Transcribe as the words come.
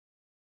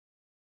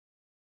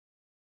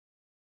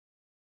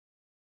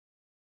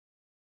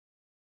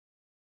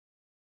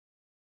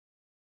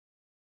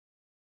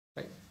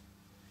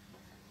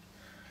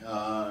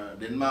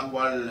Denmark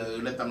வாழ்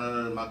ஈழத்தமிழ்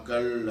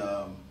மக்கள்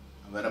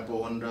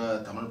வரப்போகின்ற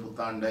தமிழ்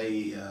புத்தாண்டை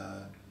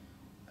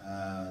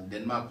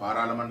டென்மார்க்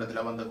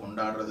பாராளுமன்றத்தில் வந்து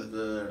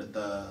கொண்டாடுறதுக்கு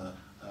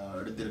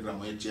எடுத்திருக்கிற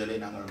முயற்சிகளை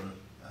நாங்கள்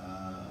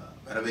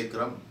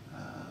வரவேற்கிறோம்.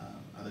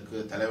 அதுக்கு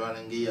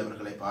தலைவணங்கி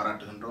அவர்களை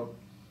பாராட்டுகின்றோம்.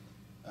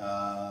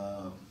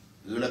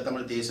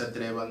 ஈழத்தமிழ்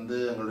தேசத்திலே வந்து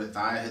எங்களுடைய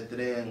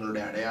தாயகத்திலே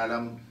எங்களுடைய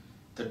அடையாளம்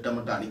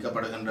திட்டமிட்டு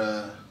அளிக்கப்படுகின்ற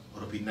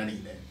ஒரு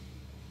பின்னணியில்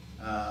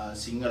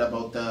சிங்கள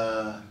பௌத்த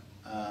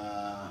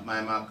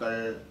மயமாக்கல்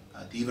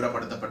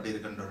தீவிரப்படுத்தப்பட்டு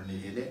இருக்கின்ற ஒரு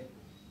நிலையிலே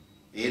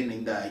ஏன்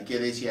இந்த ஐக்கிய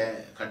தேசிய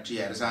கட்சி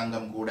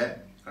அரசாங்கம் கூட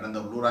கடந்த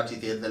உள்ளூராட்சி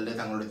தேர்தலில்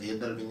தங்களுடைய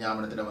தேர்தல்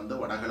விஞ்ஞாபனத்தில் வந்து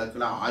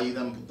வடகிழக்கில்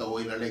 1000 புத்த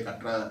கோயில்களை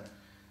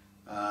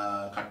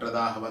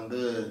கற்றதாக வந்து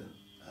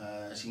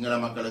சிங்கள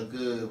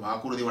மக்களுக்கு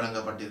வாக்குறுதி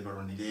வழங்கப்பட்டிருக்கிற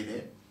ஒரு நிலையிலே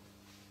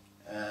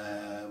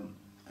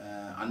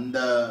அந்த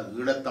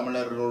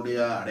ஈழத்தமிழர்களுடைய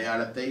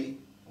அடையாளத்தை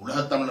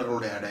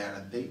உலகத்தமிழர்களுடைய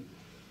அடையாளத்தை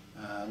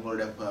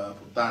எங்களுடைய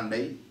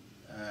புத்தாண்டை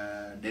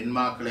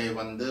டென்மார்க்கிலே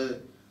வந்து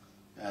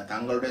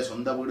தங்களுடைய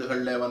சொந்த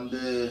வீடுகளில்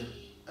வந்து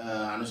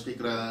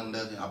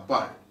அனுஷ்டிக்கிறது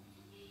அப்பால்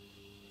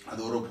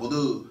அது ஒரு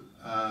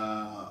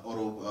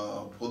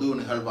பொது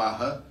நிகழ்வாக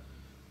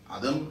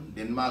அதுவும்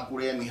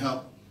டென்மார்க்குடைய மிக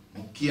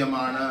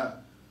முக்கியமான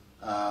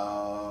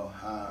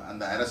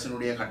அந்த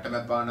அரசினுடைய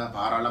கட்டமைப்பான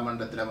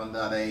பாராளுமன்றத்தில் வந்து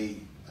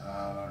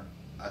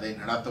அதை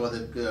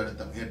நடத்துவதற்கு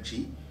எடுத்த முயற்சி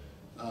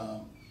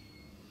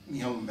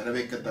மிகவும்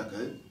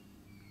வரவேற்கத்தக்கது.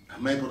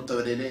 நம்மை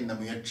பொறுத்தவரையிலே இந்த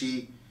முயற்சி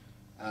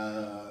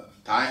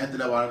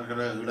தாயகத்தில்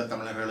வாழ்கிற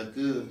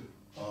ஈழத்தமிழர்களுக்கு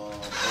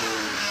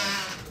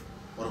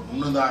ஒரு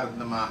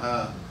முன்னுதாரணமாக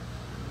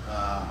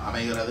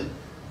அமைகிறது.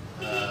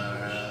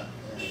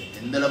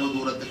 எந்தளவு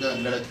தூரத்துக்கு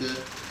எங்களுக்கு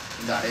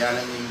இந்த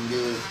அடையாளங்கள்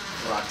இங்கு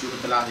ஒரு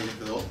அச்சுறுத்தலாக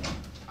இருக்குதோ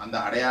அந்த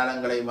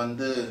அடையாளங்களை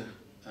வந்து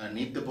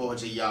நீட்டு போக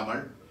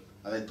செய்யாமல்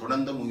அதை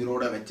தொடர்ந்து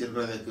உயிரோடு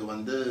வச்சிருக்கிறதுக்கு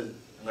வந்து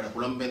எங்களோட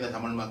புலம்பெயர்ந்த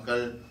தமிழ்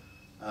மக்கள்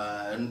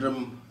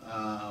என்றும்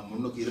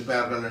முன்னுக்கு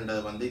இருப்பார்கள்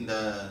என்றது வந்து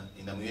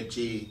இந்த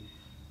முயற்சி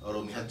ஒரு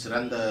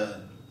மிகச்சிறந்த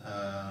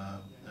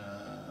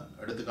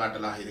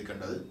எடுத்துக்காட்டலாக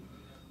இருக்கின்றது.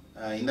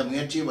 இந்த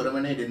முயற்சி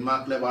வெறுமனே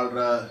டென்மார்க்கில்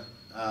வாழ்கிற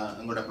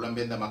எங்களோட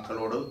புலம்பெயர்ந்த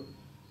மக்களோடு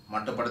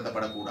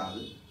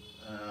மட்டுப்படுத்தப்படக்கூடாது.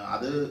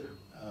 அது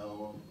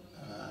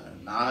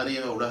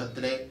நாகரிக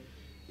உலகத்திலே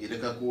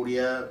இருக்கக்கூடிய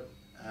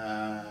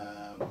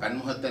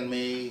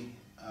பன்முகத்தன்மையை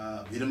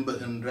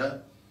விரும்புகின்ற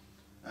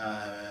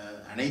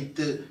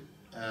அனைத்து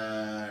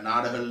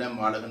நாடுகளிலும்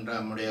வாழுகின்ற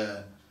நம்முடைய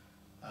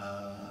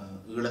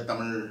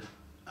ஈழத்தமிழ்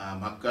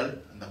மக்கள்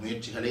அந்த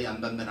முயற்சிகளை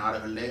அந்தந்த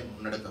நாடுகளிலே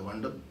முன்னெடுக்க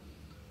வேண்டும்.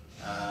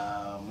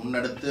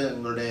 முன்னெடுத்து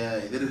எங்களுடைய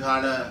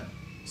எதிர்கால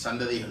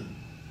சந்ததிகள்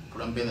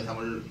புலம்பெயர்ந்த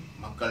தமிழ்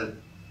மக்கள்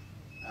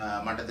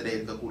மட்டத்தில்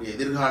இருக்கக்கூடிய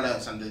எதிர்கால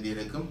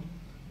சந்ததிகளுக்கும்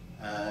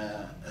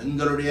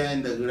எங்களுடைய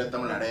இந்த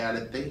ஈழத்தமிழ்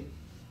அடையாளத்தை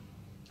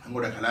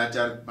எங்களுடைய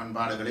கலாச்சார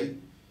பண்பாடுகளை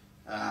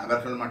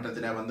அவர்கள்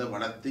மட்டத்தில் வந்து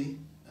வளர்த்தி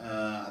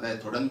அதை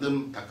தொடர்ந்தும்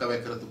தக்க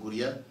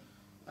வைக்கிறதுக்குரிய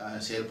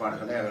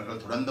செயல்பாடுகளை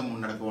அவர்கள் தொடர்ந்து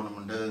முன்னெடுக்க வேண்டும்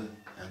என்று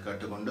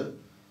கேட்டுக்கொண்டு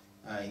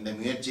இந்த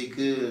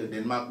முயற்சிக்கு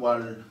டென்மார்க்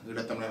வாழ்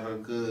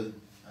ஈழத்தமிழர்களுக்கு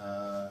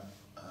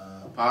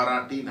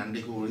பாராட்டி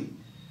நன்றி கூறி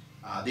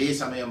அதே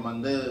சமயம்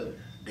வந்து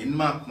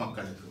டென்மார்க்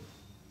மக்களுக்கு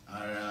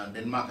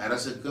டென்மார்க்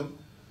அரசுக்கும்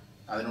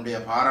அதனுடைய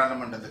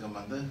பாராளுமன்றத்துக்கும்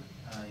வந்து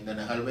இந்த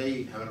நிகழ்வை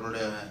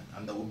அவர்களுடைய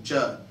அந்த உச்ச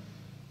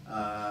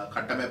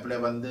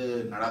கட்டமைப்பில் வந்து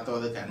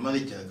நடத்துவதற்கு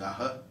அனுமதித்ததுக்காக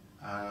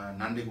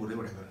நன்றி கூறி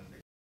விடைபெறுகிறேன்.